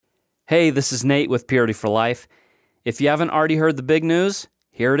Hey, this is Nate with Purity for Life. If you haven't already heard the big news,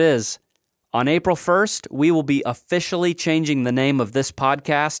 here it is. On April 1st, we will be officially changing the name of this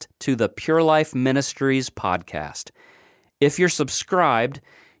podcast to the Pure Life Ministries Podcast. If you're subscribed,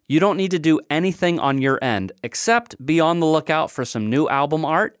 you don't need to do anything on your end except be on the lookout for some new album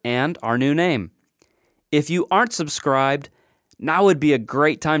art and our new name. If you aren't subscribed, now would be a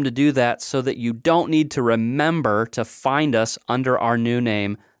great time to do that so that you don't need to remember to find us under our new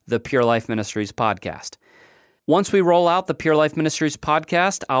name, the Pure Life Ministries Podcast. Once we roll out the Pure Life Ministries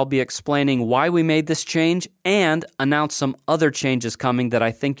Podcast, I'll be explaining why we made this change and announce some other changes coming that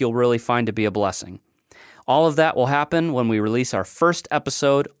I think you'll really find to be a blessing. All of that will happen when we release our first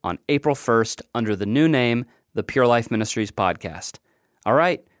episode on April 1st under the new name, the Pure Life Ministries Podcast. All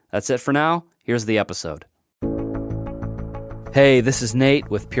right, that's it for now. Here's the episode. Hey, this is Nate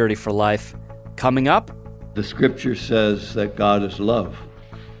with Purity for Life. Coming up, the scripture says that God is love,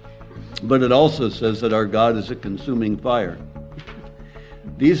 but it also says that our God is a consuming fire.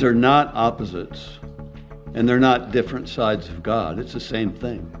 These are not opposites, and they're not different sides of God. It's the same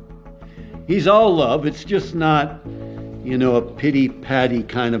thing. He's all love. It's just not, a pity-patty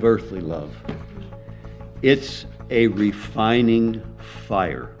kind of earthly love. It's a refining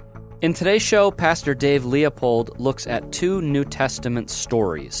fire. In today's show, Pastor Dave Leopold looks at two New Testament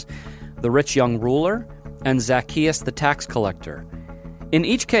stories, the rich young ruler and Zacchaeus the tax collector. In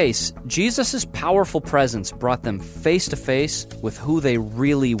each case, Jesus' powerful presence brought them face to face with who they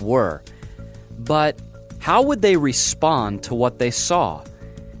really were. But how would they respond to what they saw?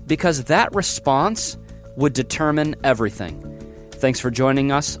 Because that response would determine everything. Thanks for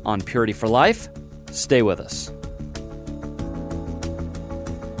joining us on Purity for Life. Stay with us.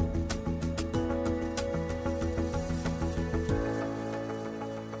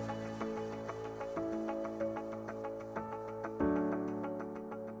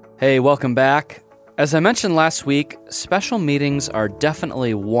 Hey, welcome back. As I mentioned last week, special meetings are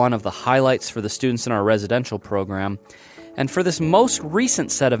definitely one of the highlights for the students in our residential program. And for this most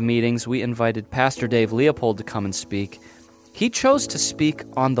recent set of meetings, we invited Pastor Dave Leopold to come and speak. He chose to speak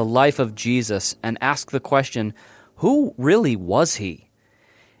on the life of Jesus and ask the question, who really was he?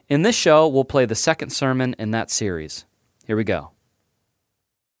 In this show, we'll play the second sermon in that series. Here we go.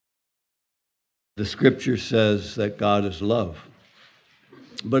 The scripture says that God is love,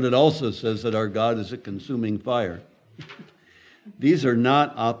 but it also says that our God is a consuming fire. These are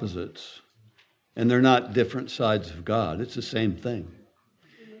not opposites, and they're not different sides of God. It's the same thing.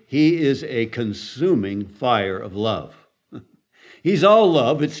 He is a consuming fire of love. He's all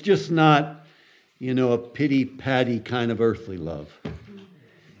love. It's just not, a pity-patty kind of earthly love.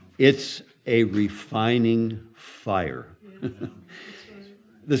 It's a refining fire.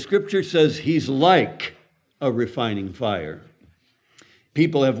 The scripture says he's like a refining fire.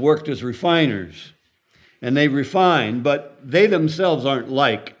 People have worked as refiners, and they refine, but they themselves aren't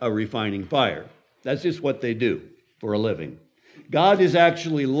like a refining fire. That's just what they do for a living. God is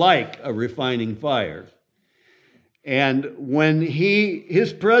actually like a refining fire. And when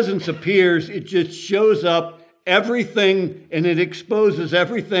his presence appears, it just shows up everything, and it exposes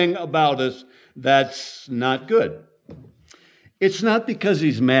everything about us that's not good. It's not because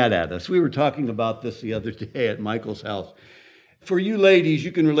he's mad at us. We were talking about this the other day at Michael's house. For you ladies,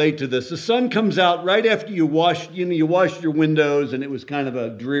 you can relate to this. The sun comes out right after you washed your windows, and it was kind of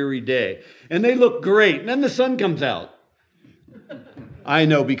a dreary day. And they look great. And then the sun comes out. I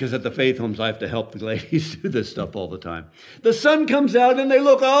know, because at the Faith Homes, I have to help the ladies do this stuff all the time. The sun comes out, and they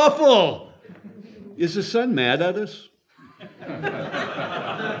look awful. Is the sun mad at us?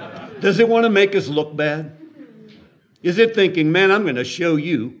 Does it want to make us look bad? Is it thinking, man, I'm going to show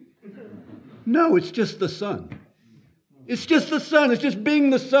you? No, it's just the sun. It's just the sun. It's just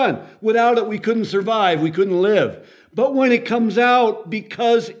being the sun. Without it, we couldn't survive. We couldn't live. But when it comes out,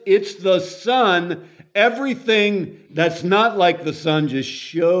 because it's the sun, everything that's not like the sun just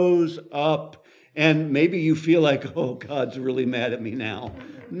shows up. And maybe you feel like, oh, God's really mad at me now.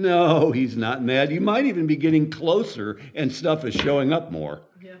 No, he's not mad. You might even be getting closer and stuff is showing up more.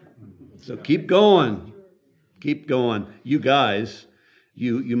 Yeah. So keep going. Keep going. You guys,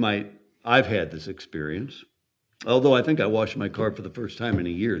 you might, I've had this experience. Although I think I washed my car for the first time in a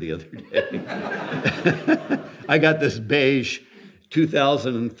year the other day. I got this beige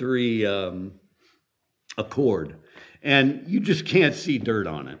 2003 Accord, and you just can't see dirt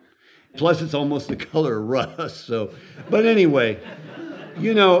on it. Plus, it's almost the color of rust. But anyway,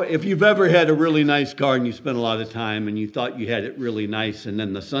 if you've ever had a really nice car and you spent a lot of time and you thought you had it really nice, and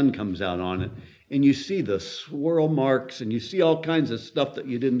then the sun comes out on it, and you see the swirl marks and you see all kinds of stuff that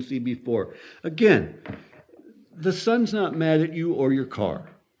you didn't see before. Again, the sun's not mad at you or your car.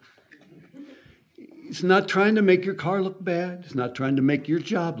 He's not trying to make your car look bad. He's not trying to make your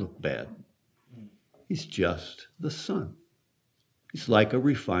job look bad. He's just the sun. He's like a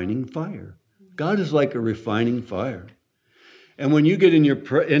refining fire. God is like a refining fire. And when you get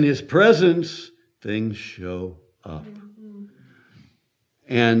in his presence, things show up.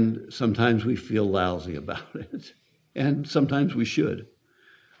 And sometimes we feel lousy about it. And sometimes we should.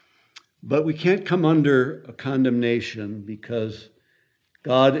 But we can't come under a condemnation because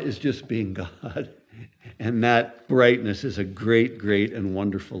God is just being God. And that brightness is a great, great and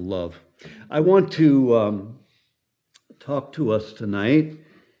wonderful love. I want to talk to us tonight.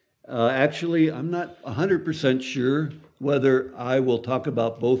 Actually, I'm not 100% sure whether I will talk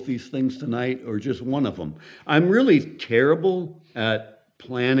about both these things tonight or just one of them. I'm really terrible at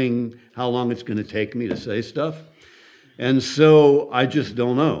planning how long it's going to take me to say stuff. And so I just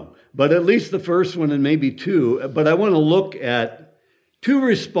don't know. But at least the first one and maybe two. But I want to look at two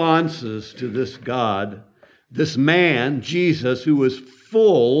responses to this God, this man, Jesus, who was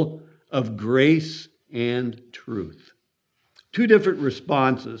full of grace and truth. Two different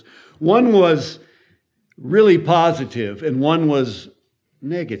responses. One was really positive and one was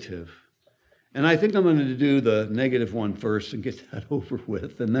negative. And I think I'm going to do the negative one first and get that over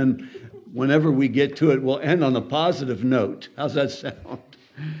with. And then whenever we get to it, we'll end on a positive note. How's that sound?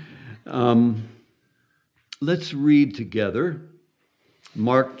 Let's read together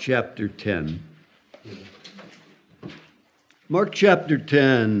Mark chapter 10. Mark chapter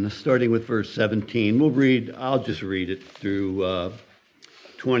 10, starting with verse 17. I'll just read it through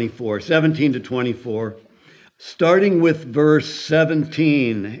 24, 17 to 24. Starting with verse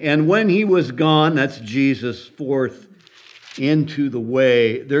 17. And when he was gone, that's Jesus, forth into the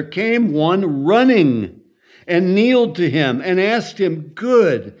way, there came one running and kneeled to him and asked him,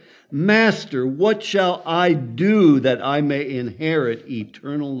 Good Master, what shall I do that I may inherit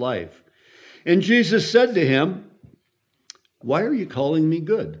eternal life? And Jesus said to him, Why are you calling me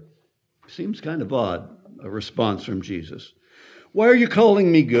good? Seems kind of odd, a response from Jesus. Why are you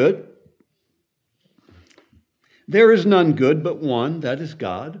calling me good? There is none good but one, that is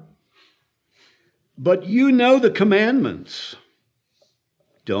God. But you know the commandments.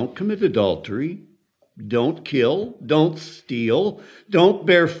 Don't commit adultery. Don't kill. Don't steal. Don't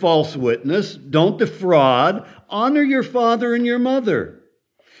bear false witness. Don't defraud. Honor your father and your mother.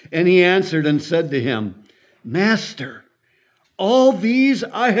 And he answered and said to him, Master, all these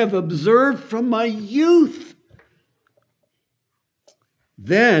I have observed from my youth.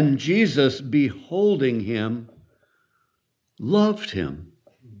 Then Jesus, beholding him, loved him.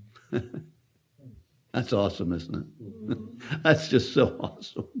 That's awesome, isn't it? That's just so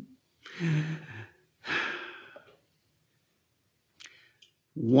awesome.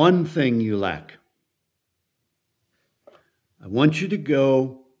 One thing you lack. I want you to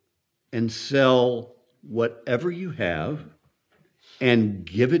go and sell whatever you have and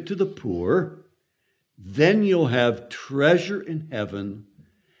give it to the poor. Then you'll have treasure in heaven.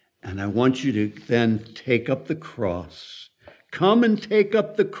 And I want you to then take up the cross. Come and take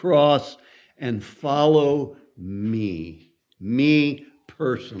up the cross and follow me. Me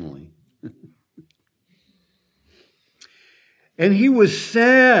personally. And he was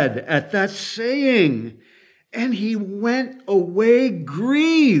sad at that saying, and he went away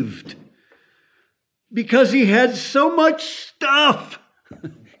grieved because he had so much stuff.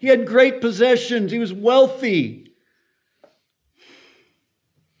 He had great possessions. He was wealthy.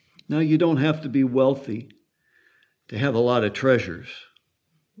 Now, you don't have to be wealthy to have a lot of treasures.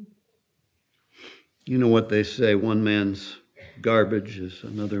 You know what they say, one man's garbage is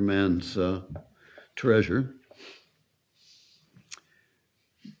another man's treasure.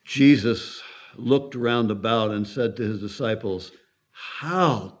 Jesus looked round about and said to his disciples,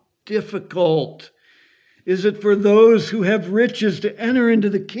 How difficult is it for those who have riches to enter into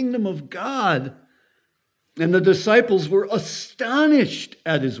the kingdom of God? And the disciples were astonished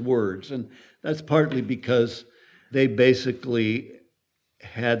at his words. And that's partly because they basically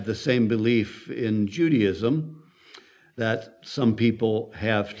had the same belief in Judaism that some people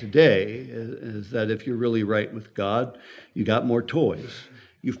have today, is that if you're really right with God, you got more toys.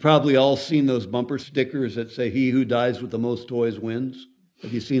 You've probably all seen those bumper stickers that say, He who dies with the most toys wins.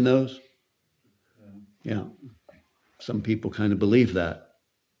 Have you seen those? Yeah. Some people kind of believe that.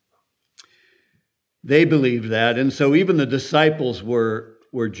 They believed that, and so even the disciples were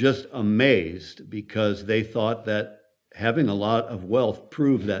just amazed because they thought that having a lot of wealth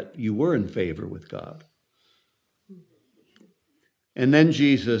proved that you were in favor with God. And then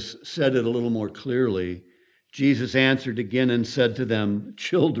Jesus said it a little more clearly. Jesus answered again and said to them,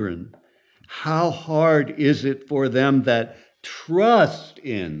 Children, how hard is it for them that trust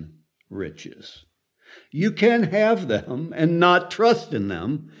in riches You can have them and not trust in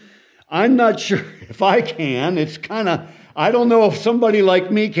them. I'm not sure if I can. I don't know if somebody like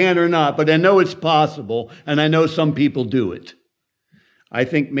me can or not, but I know it's possible, and I know some people do it. I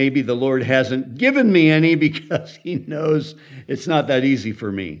think maybe the Lord hasn't given me any because he knows it's not that easy for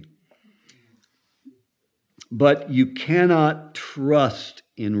me. But you cannot trust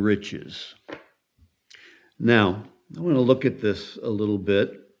in riches. Now, I want to look at this a little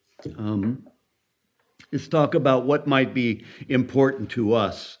bit. Let's talk about what might be important to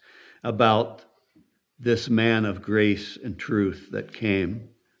us about this man of grace and truth that came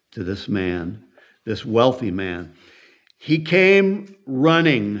to this man, this wealthy man. He came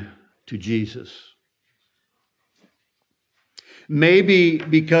running to Jesus. Maybe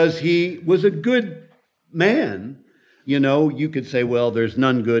because he was a good man. You know, you could say, well, there's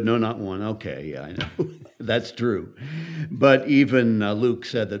none good, no, not one. Okay, yeah, I know. That's true. But even Luke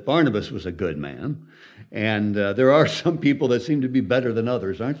said that Barnabas was a good man. And there are some people that seem to be better than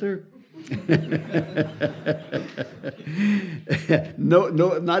others, aren't there?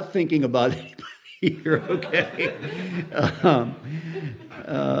 No, I'm not thinking about anybody here, okay?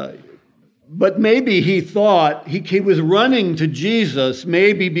 But maybe he thought he was running to Jesus,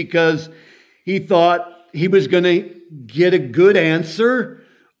 maybe because he thought he was going to get a good answer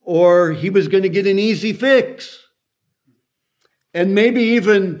or he was going to get an easy fix. And maybe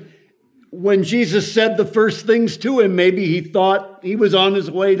even when Jesus said the first things to him, maybe he thought he was on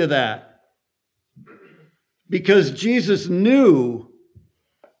his way to that. Because Jesus knew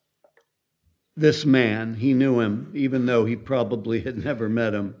this man. He knew him, even though he probably had never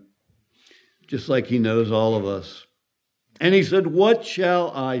met him. Just like he knows all of us. And he said, "What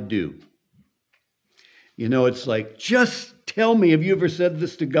shall I do?" You know, it's like, just tell me. Have you ever said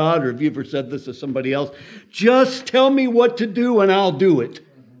this to God, or have you ever said this to somebody else? Just tell me what to do and I'll do it.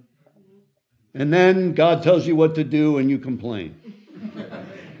 And then God tells you what to do and you complain.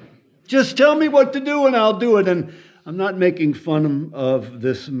 Just tell me what to do and I'll do it. And I'm not making fun of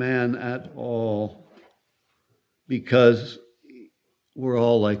this man at all, because we're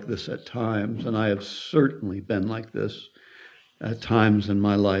all like this at times, and I have certainly been like this at times in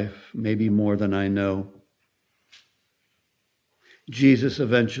my life, maybe more than I know. Jesus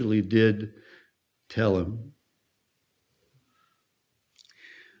eventually did tell him.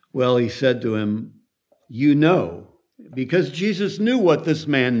 Well, he said to him, "You know," because Jesus knew what this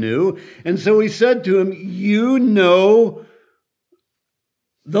man knew. And so he said to him, "You know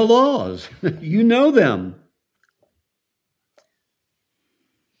the laws. You know them."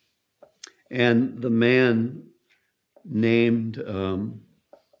 And the man named the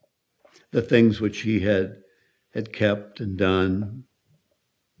things which he had kept and done.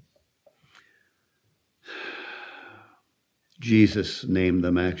 Jesus named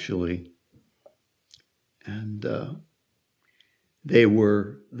them, actually. And they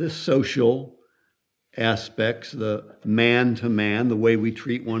were the social aspects, the man to man, the way we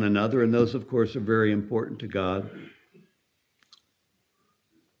treat one another. And those, of course, are very important to God.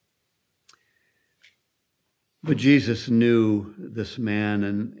 But Jesus knew this man,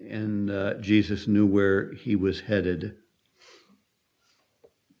 and Jesus knew where he was headed.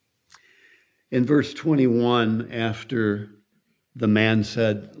 In verse 21, after the man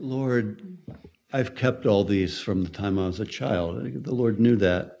said, "Lord, I've kept all these from the time I was a child." The Lord knew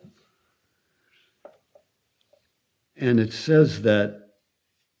that. And it says that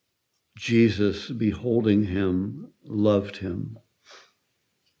Jesus, beholding him, loved him.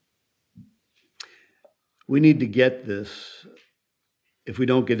 We need to get this. If we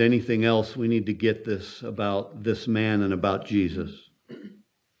don't get anything else, we need to get this about this man and about Jesus.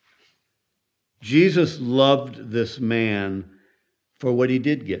 Jesus loved this man for what he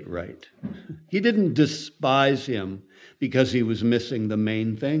did get right. He didn't despise him because he was missing the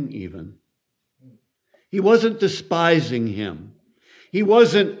main thing even. He wasn't despising him. He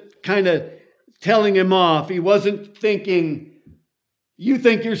wasn't kind of telling him off. He wasn't thinking, "You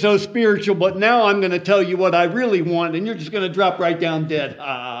think you're so spiritual, but now I'm going to tell you what I really want, and you're just going to drop right down dead."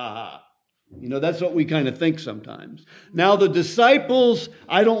 You know, that's what we kind of think sometimes. Now, the disciples,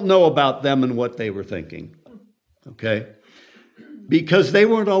 I don't know about them and what they were thinking, okay? Because they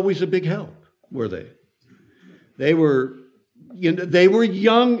weren't always a big help, were they? They were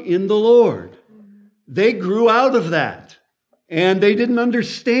young in the Lord. They grew out of that, and they didn't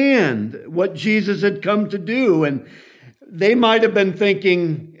understand what Jesus had come to do, and they might have been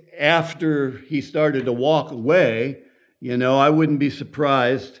thinking after he started to walk away, I wouldn't be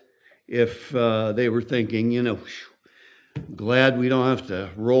surprised if they were thinking, glad we don't have to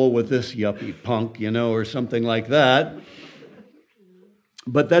roll with this yuppie punk, or something like that.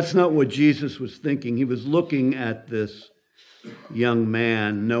 But that's not what Jesus was thinking. He was looking at this young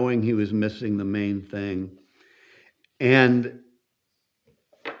man, knowing he was missing the main thing. And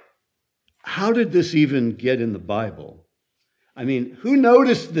how did this even get in the Bible? I mean, who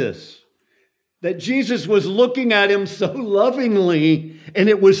noticed this? That Jesus was looking at him so lovingly, and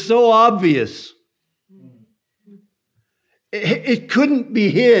it was so obvious. It couldn't be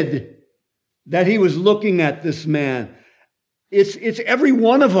hid that he was looking at this man. It's every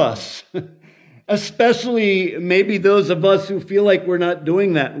one of us, especially maybe those of us who feel like we're not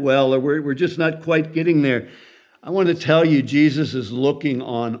doing that well, or we're just not quite getting there. I want to tell you, Jesus is looking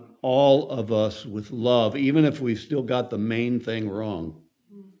on all of us with love, even if we've still got the main thing wrong.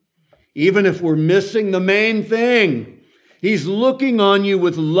 Even if we're missing the main thing, he's looking on you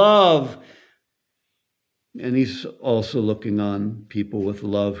with love. And he's also looking on people with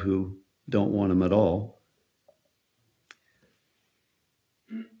love who don't want him at all.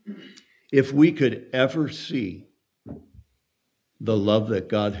 If we could ever see the love that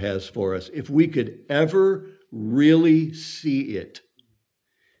God has for us, if we could ever really see it,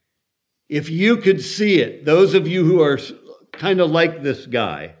 if you could see it, those of you who are kind of like this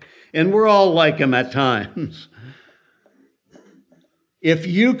guy, and we're all like him at times, if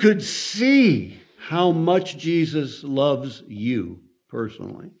you could see how much Jesus loves you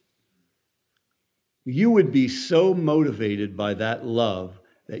personally, you would be so motivated by that love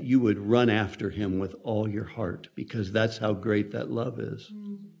that you would run after him with all your heart, because that's how great that love is.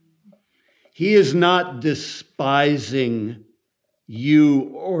 He is not despising you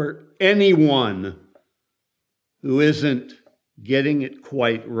or anyone who isn't getting it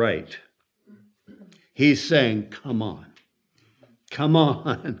quite right. He's saying, come on. Come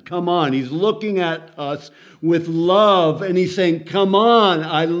on, come on. He's looking at us with love, and he's saying, come on,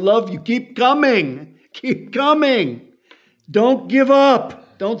 I love you. Keep coming. Keep coming. Don't give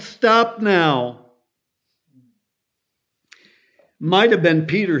up. Don't stop now. Might have been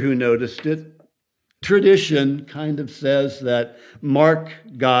Peter who noticed it. Tradition kind of says that Mark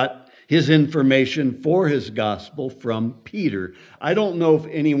got his information for his gospel from Peter. I don't know if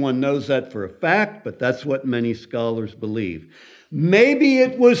anyone knows that for a fact, but that's what many scholars believe. Maybe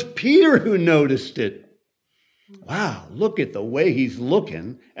it was Peter who noticed it. Wow, look at the way he's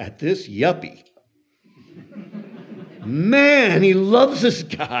looking at this yuppie. Man, he loves this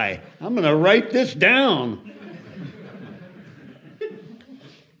guy. I'm going to write this down.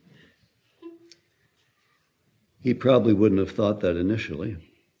 He probably wouldn't have thought that initially,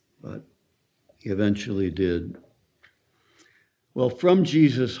 but he eventually did. Well, from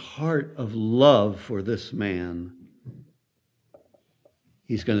Jesus' heart of love for this man,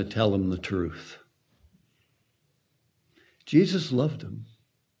 he's going to tell him the truth. Jesus loved him,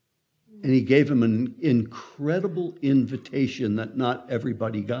 and he gave him an incredible invitation that not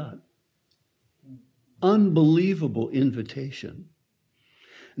everybody got. Unbelievable invitation.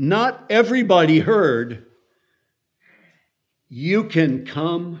 Not everybody heard, you can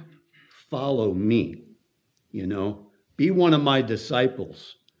come follow me, be one of my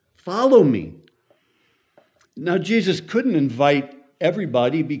disciples. Follow me. Now, Jesus couldn't invite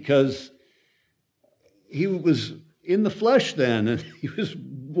everybody because he was in the flesh then, and he was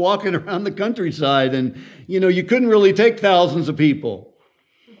walking around the countryside, and, you couldn't really take thousands of people.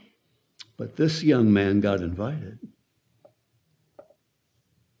 But this young man got invited.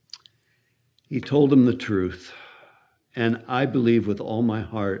 He told him the truth, and I believe with all my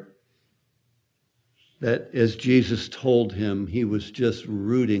heart that as Jesus told him, he was just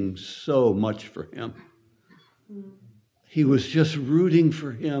rooting so much for him. He was just rooting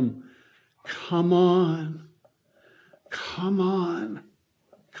for him. Come on. Come on.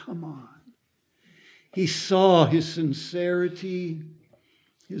 Come on. He saw his sincerity,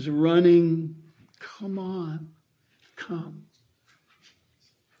 his running. Come on. Come.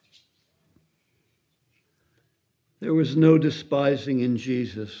 There was no despising in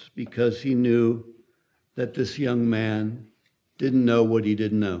Jesus because he knew that this young man didn't know what he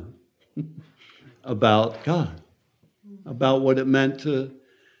didn't know about God, about what it meant to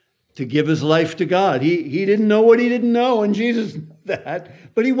give his life to God. He didn't know what he didn't know, and Jesus knew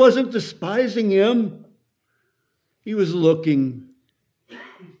that, but he wasn't despising him. He was looking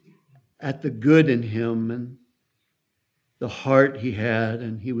at the good in him and the heart he had,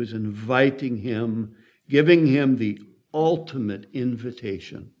 and he was inviting him, giving him the ultimate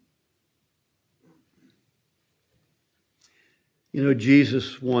invitation.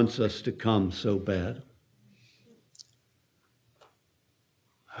 Jesus wants us to come so bad.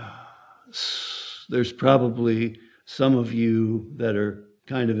 There's probably some of you that are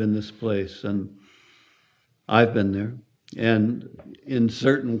kind of in this place, and I've been there. And in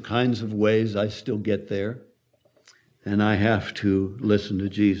certain kinds of ways, I still get there. And I have to listen to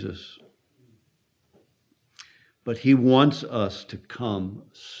Jesus. But he wants us to come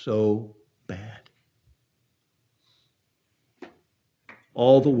so bad.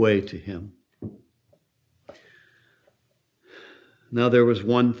 All the way to him. Now there was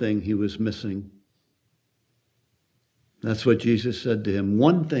one thing he was missing. That's what Jesus said to him.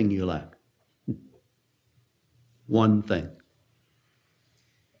 One thing you lack. One thing.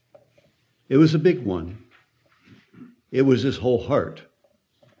 It was a big one. It was his whole heart.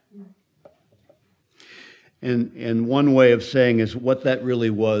 And one way of saying is what that really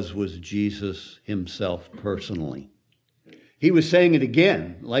was Jesus himself personally. He was saying it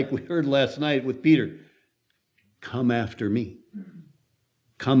again, like we heard last night with Peter. Come after me.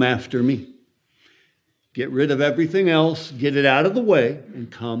 Come after me. Get rid of everything else, get it out of the way,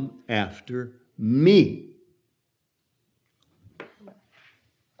 and come after me.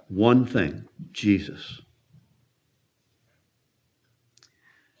 One thing, Jesus.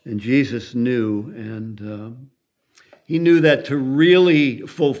 And Jesus knew, and he knew that to really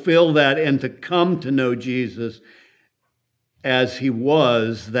fulfill that and to come to know Jesus as he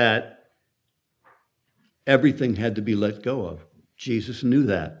was, that everything had to be let go of. Jesus knew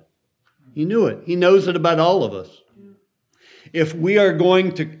that. He knew it. He knows it about all of us. If we are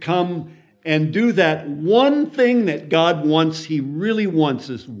going to come and do that one thing that God wants, he really wants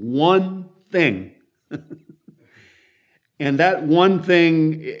this one thing. And that one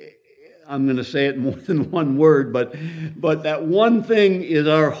thing, I'm going to say it more than one word, but that one thing is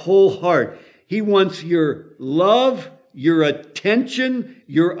our whole heart. He wants your love, your attention,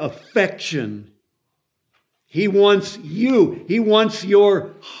 your affection. He wants you. He wants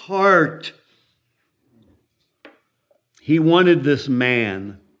your heart. He wanted this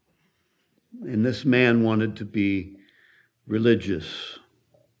man, and this man wanted to be religious.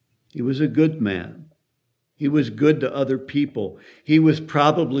 He was a good man. He was good to other people. He was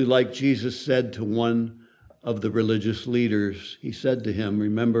probably, like Jesus said to one of the religious leaders, he said to him,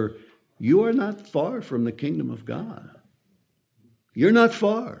 remember, you are not far from the kingdom of God. You're not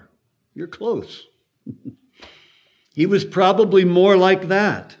far. You're close. He was probably more like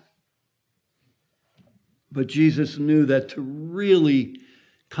that. But Jesus knew that to really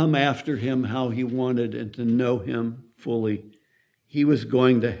come after him how he wanted and to know him fully, he was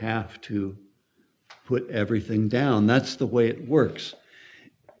going to have to put everything down. That's the way it works.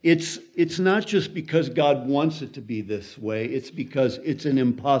 It's not just because God wants it to be this way. It's because it's an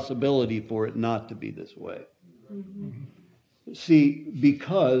impossibility for it not to be this way. Mm-hmm. See,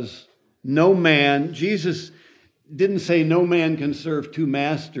 because no man, Jesus didn't say no man can serve two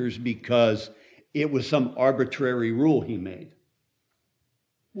masters because it was some arbitrary rule he made.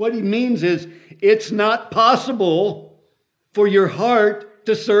 What he means is it's not possible for your heart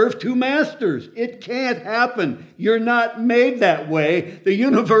to serve two masters. It can't happen. You're not made that way. The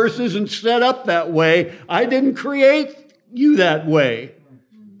universe isn't set up that way. I didn't create you that way.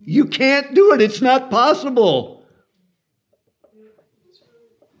 You can't do it. It's not possible.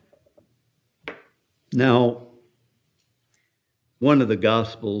 Now, one of the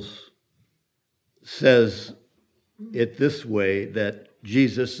Gospels says it this way, that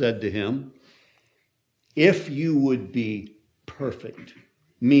Jesus said to him, if you would be perfect,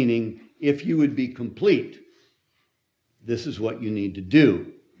 meaning if you would be complete, this is what you need to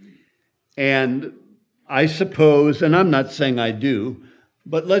do. And I suppose, and I'm not saying I do,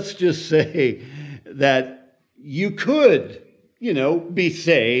 but let's just say that you could, be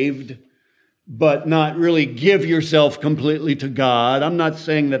saved, but not really give yourself completely to God. I'm not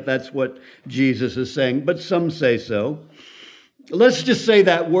saying that that's what Jesus is saying, but some say so. Let's just say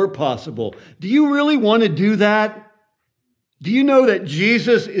that were possible. Do you really want to do that? Do you know that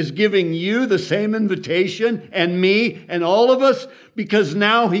Jesus is giving you the same invitation, and me and all of us? Because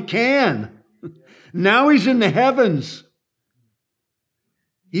now he can. Now he's in the heavens.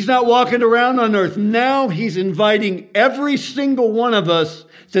 He's not walking around on earth. Now he's inviting every single one of us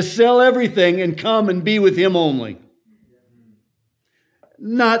to sell everything and come and be with him only.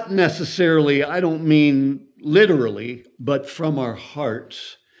 Not necessarily, I don't mean literally, but from our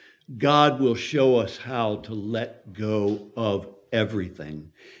hearts, God will show us how to let go of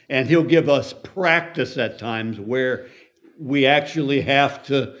everything. And he'll give us practice at times where we actually have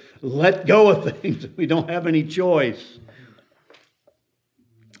to let go of things. We don't have any choice.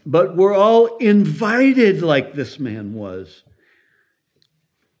 But we're all invited like this man was.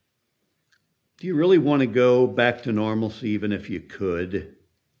 Do you really want to go back to normalcy even if you could?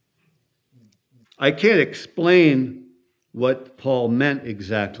 I can't explain what Paul meant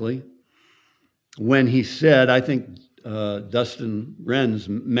exactly when he said, I think Dustin Renz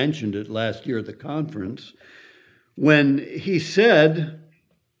mentioned it last year at the conference, when he said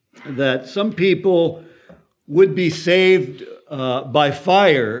that some people would be saved by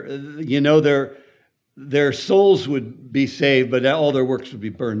fire. You know, their souls would be saved, but all their works would be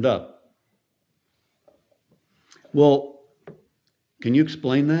burned up. Well, can you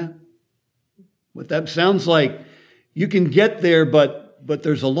explain that? What that sounds like, you can get there, but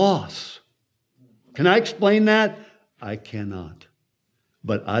there's a loss. Can I explain that? I cannot.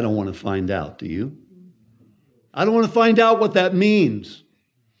 But I don't want to find out, do you? I don't want to find out what that means.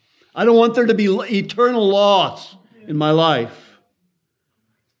 I don't want there to be eternal loss in my life.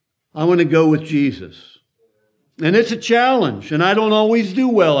 I want to go with Jesus. And it's a challenge, and I don't always do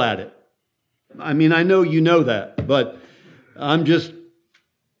well at it. I mean, I know you know that, but I'm just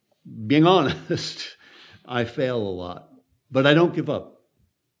being honest. I fail a lot, but I don't give up.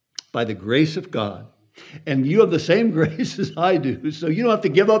 By the grace of God. And you have the same grace as I do, so you don't have to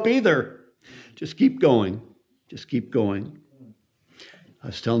give up either. Just keep going. Just keep going. I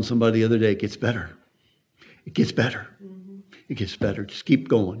was telling somebody the other day, it gets better. It gets better. It gets better. Just keep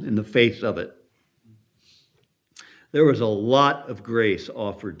going in the face of it. There was a lot of grace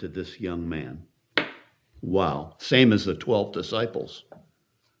offered to this young man. Wow. Same as the 12 disciples.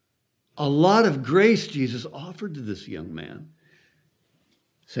 A lot of grace Jesus offered to this young man.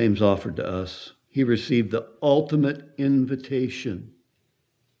 Same's offered to us. He received the ultimate invitation.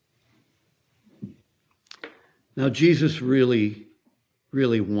 Now, Jesus really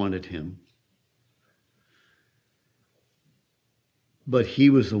wanted him. But he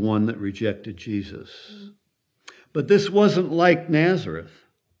was the one that rejected Jesus. But this wasn't like Nazareth.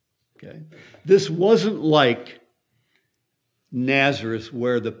 Okay? This wasn't like Nazareth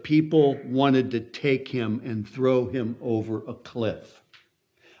where the people wanted to take him and throw him over a cliff.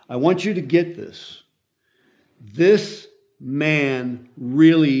 I want you to get this. This man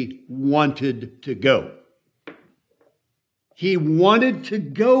really wanted to go. He wanted to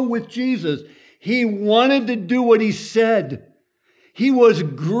go with Jesus. He wanted to do what he said. He was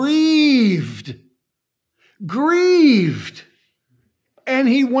grieved. Grieved. And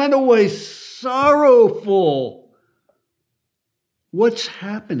he went away sorrowful. What's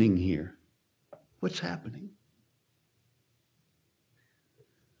happening here? What's happening?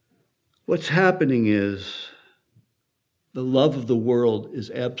 What's happening is the love of the world is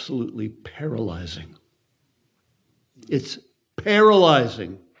absolutely paralyzing. It's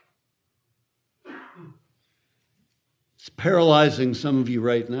paralyzing. It's paralyzing some of you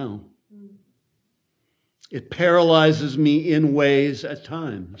right now. It paralyzes me in ways at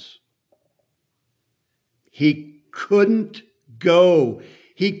times. He couldn't go.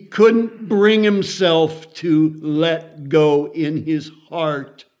 He couldn't bring himself to let go in his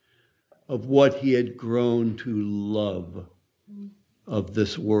heart of what he had grown to love of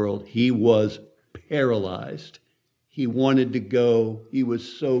this world. He was paralyzed. He wanted to go. He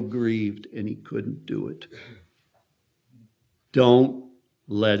was so grieved, and he couldn't do it. Don't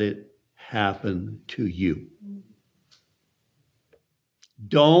let it happen to you.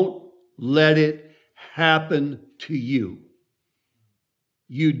 Don't let it happen to you.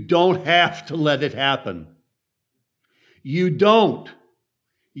 You don't have to let it happen. You don't.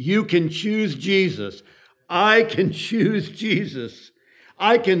 You can choose Jesus. I can choose Jesus.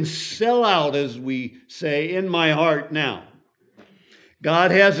 I can sell out, as we say, in my heart now.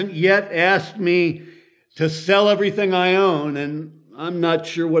 God hasn't yet asked me to sell everything I own, and I'm not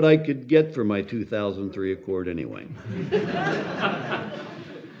sure what I could get for my 2003 Accord anyway.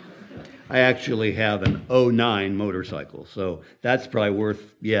 I actually have an 09 motorcycle, so that's probably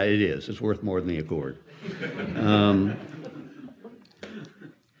worth, yeah, it is. It's worth more than the Accord.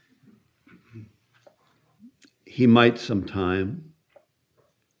 He might sometime,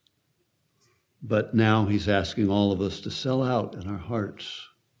 but now he's asking all of us to sell out in our hearts.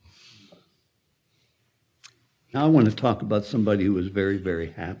 Now I want to talk about somebody who was very,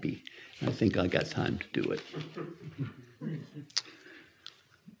 very happy. I think I got time to do it.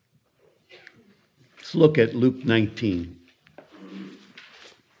 Let's look at Luke 19.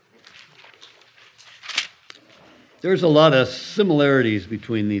 There's a lot of similarities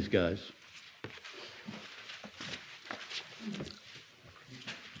between these guys.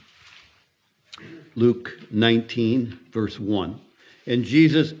 Luke 19, verse 1. And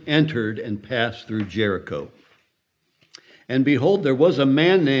Jesus entered and passed through Jericho. And behold, there was a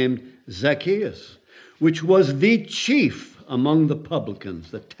man named Zacchaeus, which was the chief among the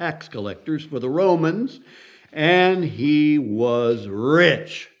publicans, the tax collectors for the Romans, and he was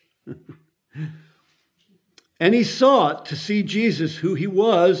rich. And he sought to see Jesus, who he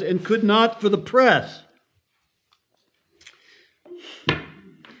was, and could not for the press,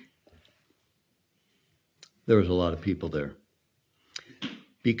 there was a lot of people there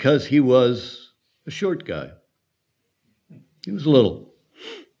because he was a short guy. He was little.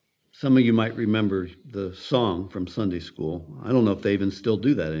 Some of you might remember the song from Sunday school. I don't know if they even still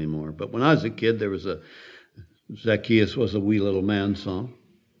do that anymore. But when I was a kid, there was a Zacchaeus was a wee little man song.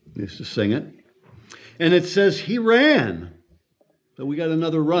 We used to sing it. And it says he ran. So we got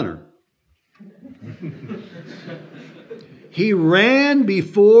another runner. He ran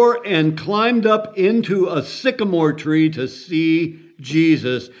before and climbed up into a sycamore tree to see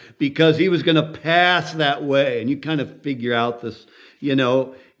Jesus because he was going to pass that way. And you kind of figure out this,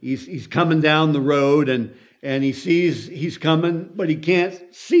 he's coming down the road and he sees he's coming, but he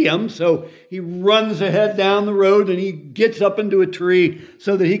can't see him. So he runs ahead down the road and he gets up into a tree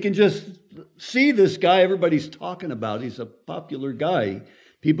so that he can just see this guy everybody's talking about. He's a popular guy.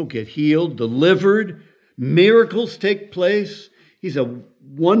 People get healed, delivered, miracles take place. He's a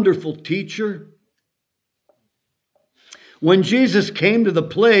wonderful teacher. When Jesus came to the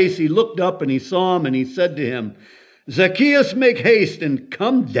place, he looked up and he saw him and he said to him, Zacchaeus, make haste and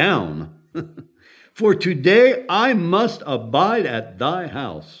come down. For today I must abide at thy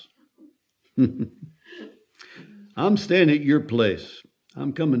house. I'm staying at your place.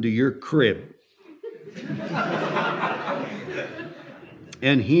 I'm coming to your crib.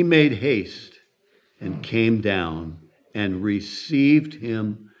 And he made haste and came down and received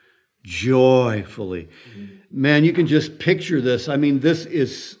him joyfully. Man, you can just picture this. I mean, this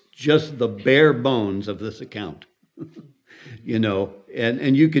is just the bare bones of this account.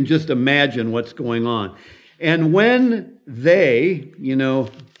 And you can just imagine what's going on. And when they, the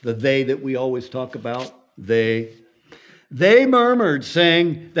they that we always talk about, they murmured,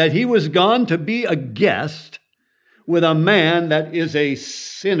 saying that he was gone to be a guest with a man that is a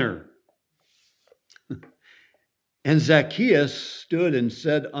sinner. And Zacchaeus stood and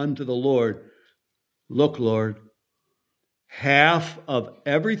said unto the Lord, Look, Lord, half of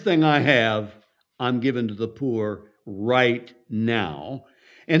everything I have, I'm giving to the poor right now.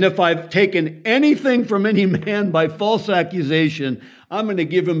 And if I've taken anything from any man by false accusation, I'm going to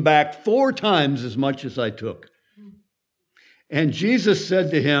give him back 4 times as much as I took. And Jesus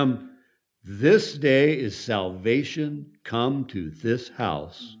said to him, This day is salvation come to this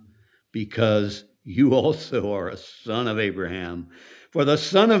house, because you also are a son of Abraham. For the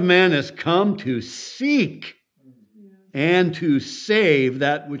Son of Man has come to seek and to save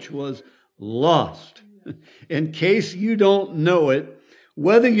that which was lost. In case you don't know it,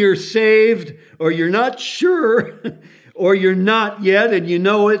 whether you're saved or you're not sure or you're not yet and you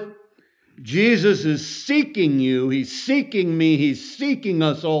know it, Jesus is seeking you. He's seeking me. He's seeking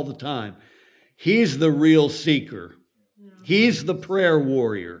us all the time. He's the real seeker. He's the prayer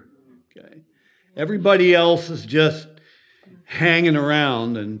warrior. Okay. Everybody else is just hanging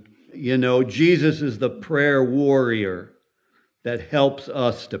around, and Jesus is the prayer warrior that helps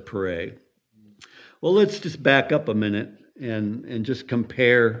us to pray. Well, let's just back up a minute and just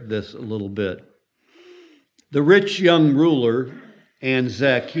compare this a little bit. The rich young ruler and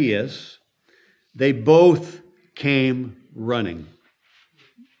Zacchaeus, they both came running.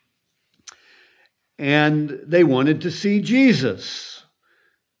 And they wanted to see Jesus.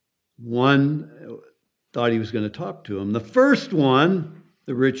 One thought he was going to talk to him. The first one,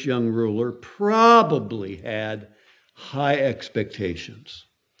 the rich young ruler, probably had high expectations.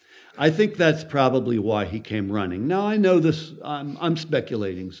 I think that's probably why he came running. Now, I know this, I'm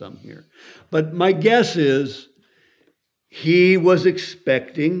speculating some here. But my guess is he was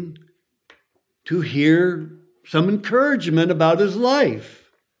expecting to hear some encouragement about his life.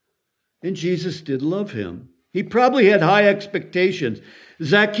 And Jesus did love him. He probably had high expectations.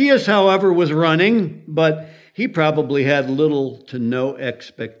 Zacchaeus, however, was running, but he probably had little to no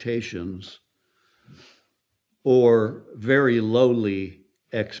expectations, or very lowly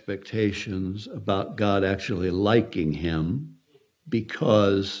expectations about God actually liking him,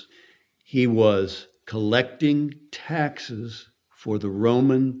 because he was collecting taxes for the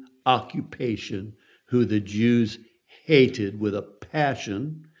Roman occupation, who the Jews hated with a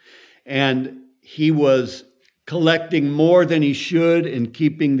passion, and he was collecting more than he should and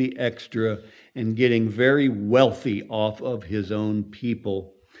keeping the extra and getting very wealthy off of his own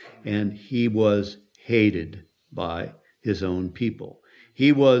people. And he was hated by his own people.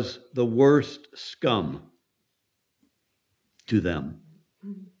 He was the worst scum to them.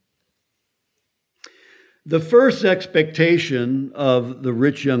 The first expectation of the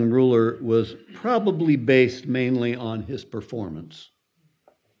rich young ruler was probably based mainly on his performance.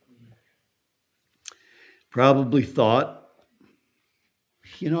 Probably thought,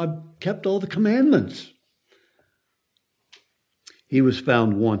 I've kept all the commandments. He was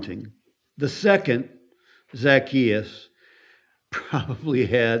found wanting. The second Zacchaeus probably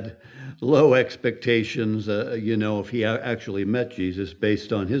had low expectations, if he actually met Jesus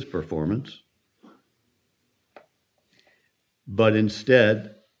based on his performance. But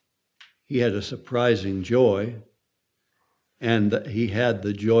instead, he had a surprising joy, and he had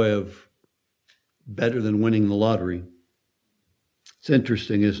the joy of better than winning the lottery. It's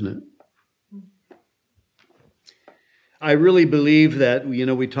interesting, isn't it? I really believe that,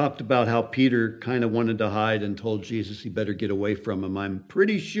 we talked about how Peter kind of wanted to hide and told Jesus he better get away from him. I'm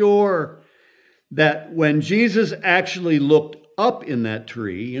pretty sure that when Jesus actually looked up in that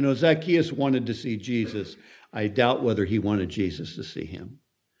tree, Zacchaeus wanted to see Jesus. I doubt whether he wanted Jesus to see him.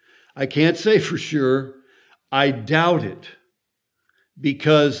 I can't say for sure. I doubt it,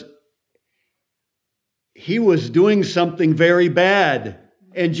 because he was doing something very bad,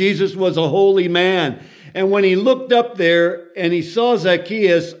 and Jesus was a holy man. And when he looked up there and he saw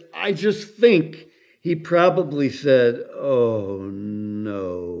Zacchaeus, I just think he probably said, "Oh,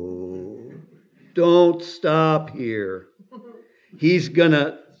 no, don't stop here. He's going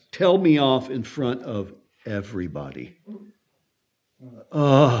to tell me off in front of everybody."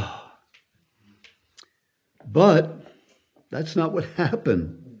 But that's not what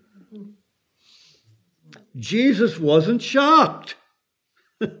happened. Jesus wasn't shocked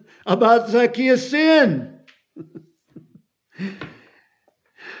about Zacchaeus' sin.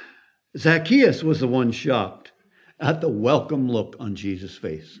 Zacchaeus was the one shocked at the welcome look on Jesus'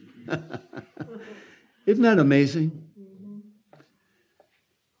 face. Isn't that amazing?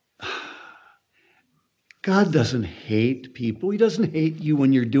 God doesn't hate people. He doesn't hate you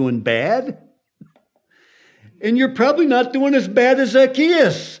when you're doing bad. And you're probably not doing as bad as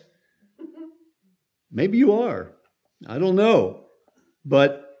Zacchaeus. Maybe you are. I don't know.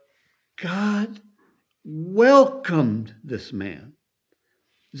 But God welcomed this man.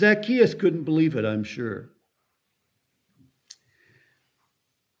 Zacchaeus couldn't believe it, I'm sure.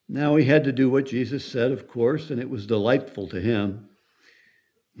 Now he had to do what Jesus said, of course, and it was delightful to him.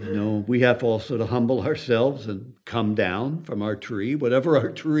 We have also to humble ourselves and come down from our tree, whatever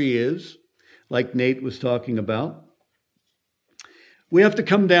our tree is, like Nate was talking about. We have to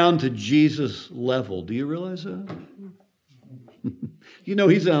come down to Jesus' level. Do you realize that?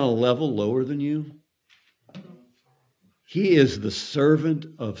 He's on a level lower than you. He is the servant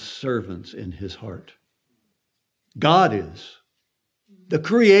of servants in his heart. God is. The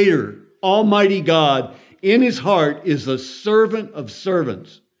Creator, Almighty God, in his heart is the servant of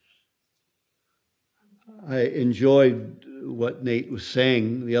servants. I enjoyed what Nate was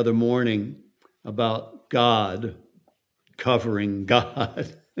saying the other morning about God covering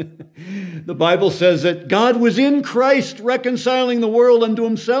God. The Bible says that God was in Christ reconciling the world unto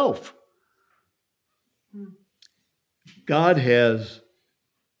himself. God has,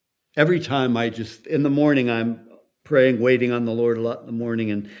 every time in the morning I'm praying, waiting on the Lord a lot in the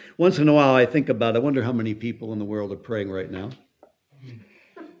morning, and once in a while I think about, I wonder how many people in the world are praying right now.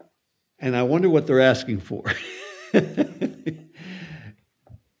 And I wonder what they're asking for.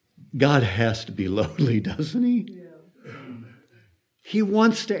 God has to be lowly, doesn't he? Yeah. He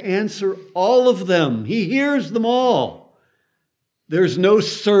wants to answer all of them. He hears them all. There's no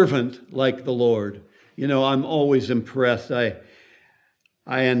servant like the Lord. I'm always impressed. I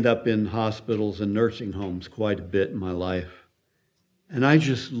end up in hospitals and nursing homes quite a bit in my life. And I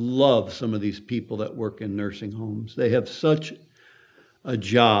just love some of these people that work in nursing homes. They have such a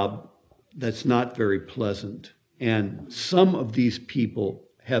job that's not very pleasant. And some of these people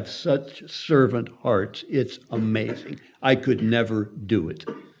have such servant hearts. It's amazing. I could never do it.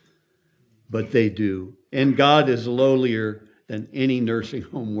 But they do. And God is lowlier than any nursing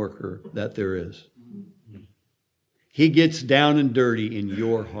home worker that there is. He gets down and dirty in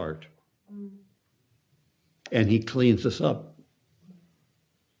your heart. And he cleans us up.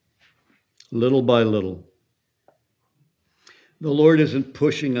 Little by little. The Lord isn't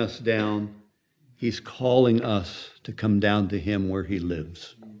pushing us down. He's calling us to come down to him where he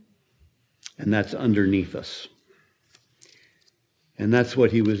lives. And that's underneath us. And that's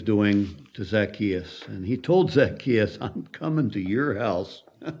what he was doing to Zacchaeus. And he told Zacchaeus, "I'm coming to your house."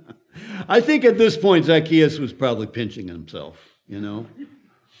 I think at this point, Zacchaeus was probably pinching himself, No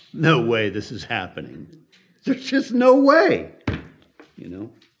way this is happening. There's just no way,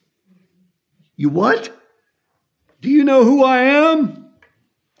 You what? Do you know who I am?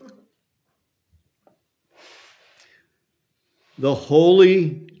 The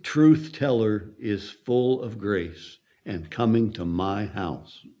holy truth teller is full of grace and coming to my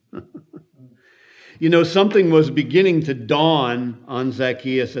house. Something was beginning to dawn on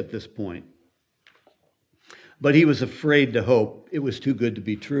Zacchaeus at this point. But he was afraid to hope. It was too good to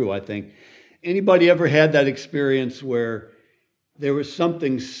be true, I think. Anybody ever had that experience where there was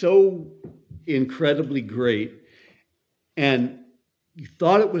something so incredibly great and you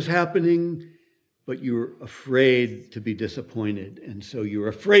thought it was happening, but you were afraid to be disappointed, and so you were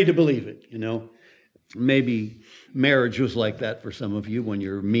afraid to believe it, Maybe marriage was like that for some of you when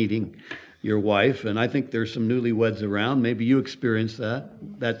you're meeting your wife, and I think there's some newlyweds around. Maybe you experienced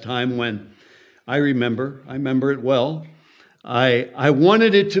that time when I remember it well. I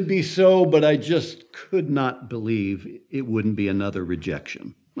wanted it to be so, but I just could not believe it wouldn't be another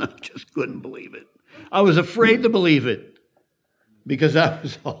rejection. I just couldn't believe it. I was afraid to believe it because that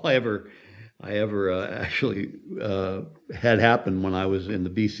was all I ever actually had happen when I was in the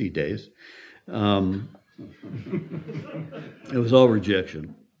BC days. It was all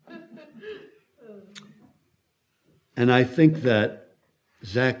rejection. And I think that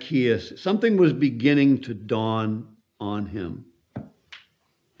Zacchaeus, something was beginning to dawn on him,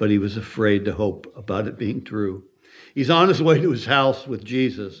 but he was afraid to hope about it being true. He's on his way to his house with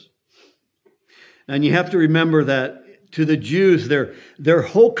Jesus. And you have to remember that to the Jews, their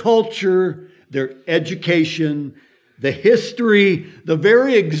whole culture, their education, the history, the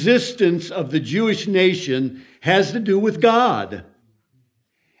very existence of the Jewish nation has to do with God.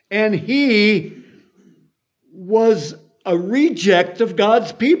 And he was a reject of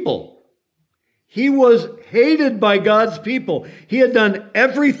God's people. He was hated by God's people. He had done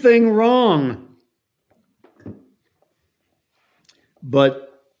everything wrong. But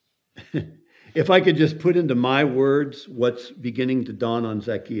if I could just put into my words what's beginning to dawn on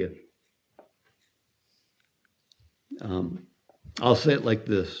Zacchaeus, I'll say it like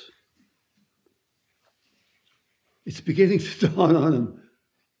this. It's beginning to dawn on him.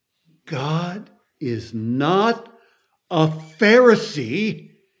 God is not a Pharisee,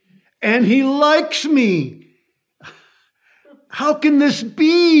 and he likes me. How can this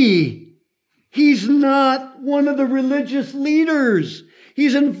be? He's not one of the religious leaders.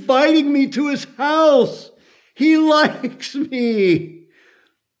 He's inviting me to his house. He likes me.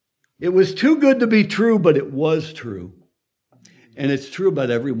 It was too good to be true, but it was true. And it's true about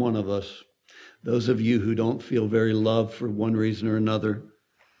every one of us. Those of you who don't feel very loved for one reason or another,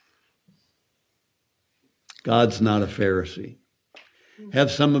 God's not a Pharisee.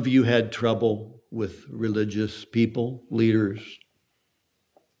 Have some of you had trouble with religious people, leaders?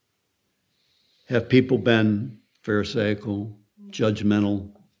 Have people been Pharisaical,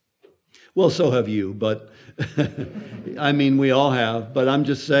 judgmental? Well, so have you, but I mean, we all have. But I'm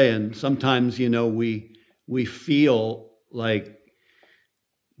just saying, sometimes, we feel like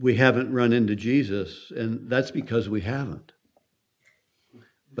we haven't run into Jesus, and that's because we haven't.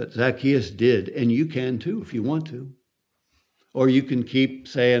 But Zacchaeus did, and you can too if you want to. Or you can keep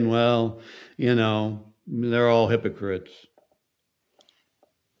saying, well, they're all hypocrites.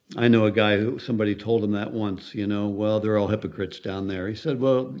 I know a guy who somebody told him that once, well, they're all hypocrites down there. He said,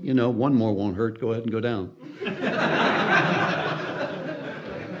 well, one more won't hurt. Go ahead and go down.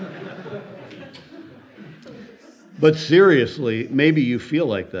 But seriously, maybe you feel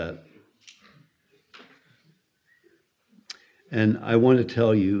like that. And I want to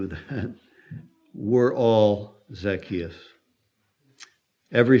tell you that we're all Zacchaeus.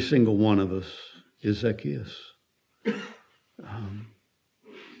 Every single one of us is Zacchaeus.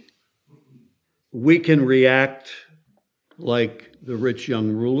 We can react like the rich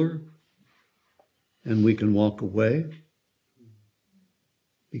young ruler, and we can walk away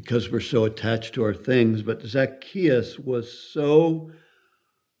because we're so attached to our things. But Zacchaeus was so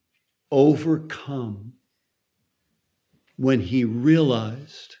overcome when he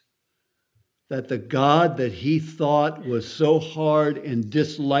realized that the God that he thought was so hard and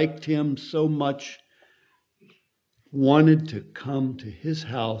disliked him so much wanted to come to his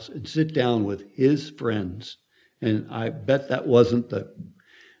house and sit down with his friends. And I bet that wasn't the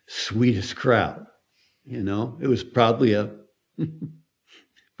sweetest crowd. It was probably a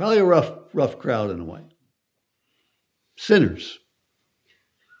rough crowd in a way. Sinners.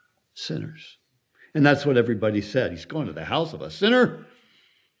 And that's what everybody said. He's going to the house of a sinner.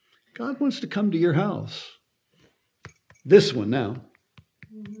 God wants to come to your house. This one now.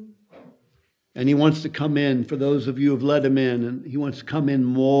 And he wants to come in, for those of you who have let him in, and he wants to come in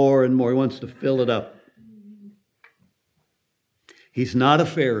more and more. He wants to fill it up. He's not a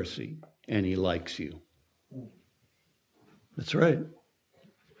Pharisee, and he likes you. That's right.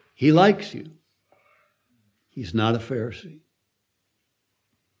 He likes you. He's not a Pharisee.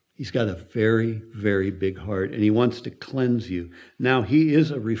 He's got a very, very big heart, and he wants to cleanse you. Now, he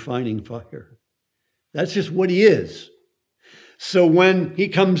is a refining fire. That's just what he is. So when he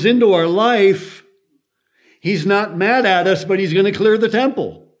comes into our life, he's not mad at us, but he's going to clear the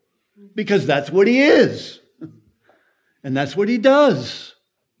temple. because that's what he is. And that's what he does.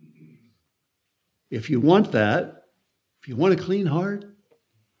 If you want that, if you want a clean heart,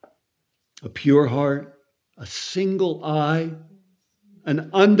 a pure heart, a single eye,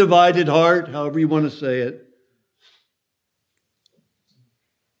 an undivided heart, however you want to say it,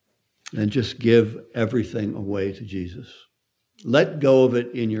 then just give everything away to Jesus. Let go of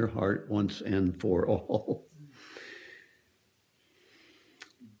it in your heart once and for all.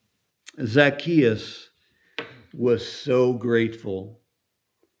 Zacchaeus was so grateful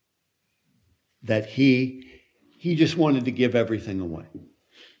that he just wanted to give everything away.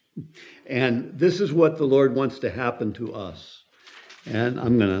 And this is what the Lord wants to happen to us. And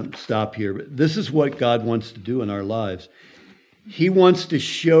I'm going to stop here, but this is what God wants to do in our lives. He wants to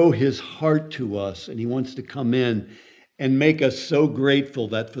show his heart to us, and he wants to come in and make us so grateful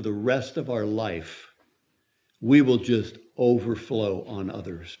that for the rest of our life, we will just overflow on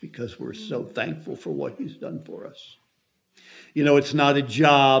others because we're so thankful for what he's done for us. You know, it's not a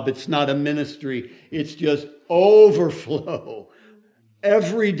job, it's not a ministry, it's just overflow.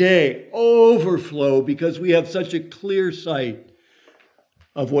 Every day, overflow, because we have such a clear sight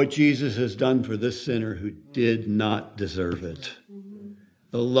of what Jesus has done for this sinner who did not deserve it.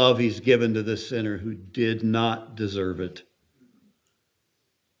 The love he's given to this sinner who did not deserve it.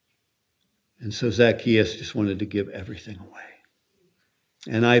 And so Zacchaeus just wanted to give everything away.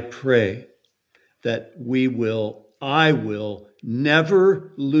 And I pray that I will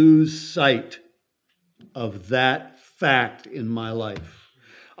never lose sight of that fact in my life.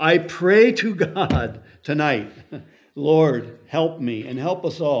 I pray to God tonight, Lord, help me and help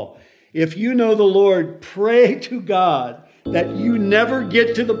us all. If you know the Lord, pray to God that you never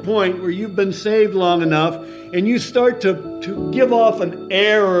get to the point where you've been saved long enough and you start to give off an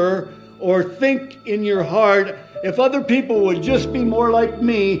error or think in your heart, if other people would just be more like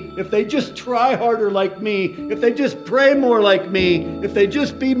me, if they just try harder like me, if they just pray more like me, if they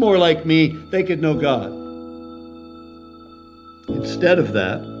just be more like me, they could know God. Instead of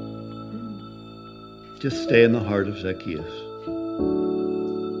that, just stay in the heart of Zacchaeus.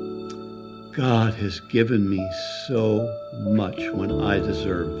 God has given me so much when I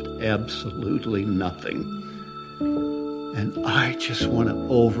deserved absolutely nothing. And I just want to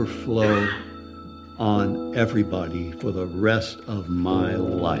overflow on everybody for the rest of my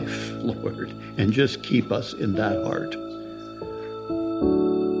life, Lord, and just keep us in that heart.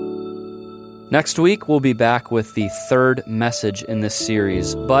 Next week, we'll be back with the third message in this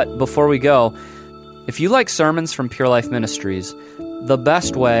series. But before we go, if you like sermons from Pure Life Ministries, the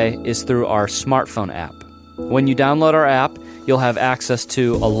best way is through our smartphone app. When you download our app, you'll have access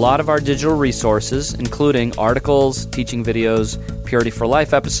to a lot of our digital resources, including articles, teaching videos, Purity for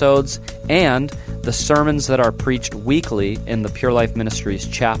Life episodes, and the sermons that are preached weekly in the Pure Life Ministries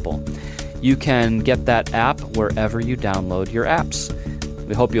chapel. You can get that app wherever you download your apps.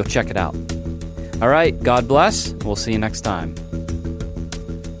 We hope you'll check it out. All right, God bless. We'll see you next time.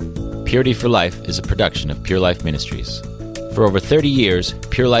 Purity for Life is a production of Pure Life Ministries. For over 30 years,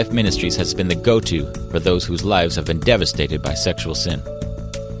 Pure Life Ministries has been the go-to for those whose lives have been devastated by sexual sin.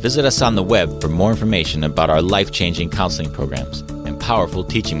 Visit us on the web for more information about our life-changing counseling programs and powerful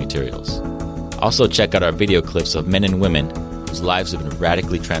teaching materials. Also check out our video clips of men and women whose lives have been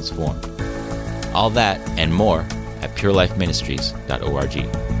radically transformed. All that and more at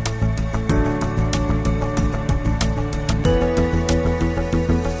purelifeministries.org.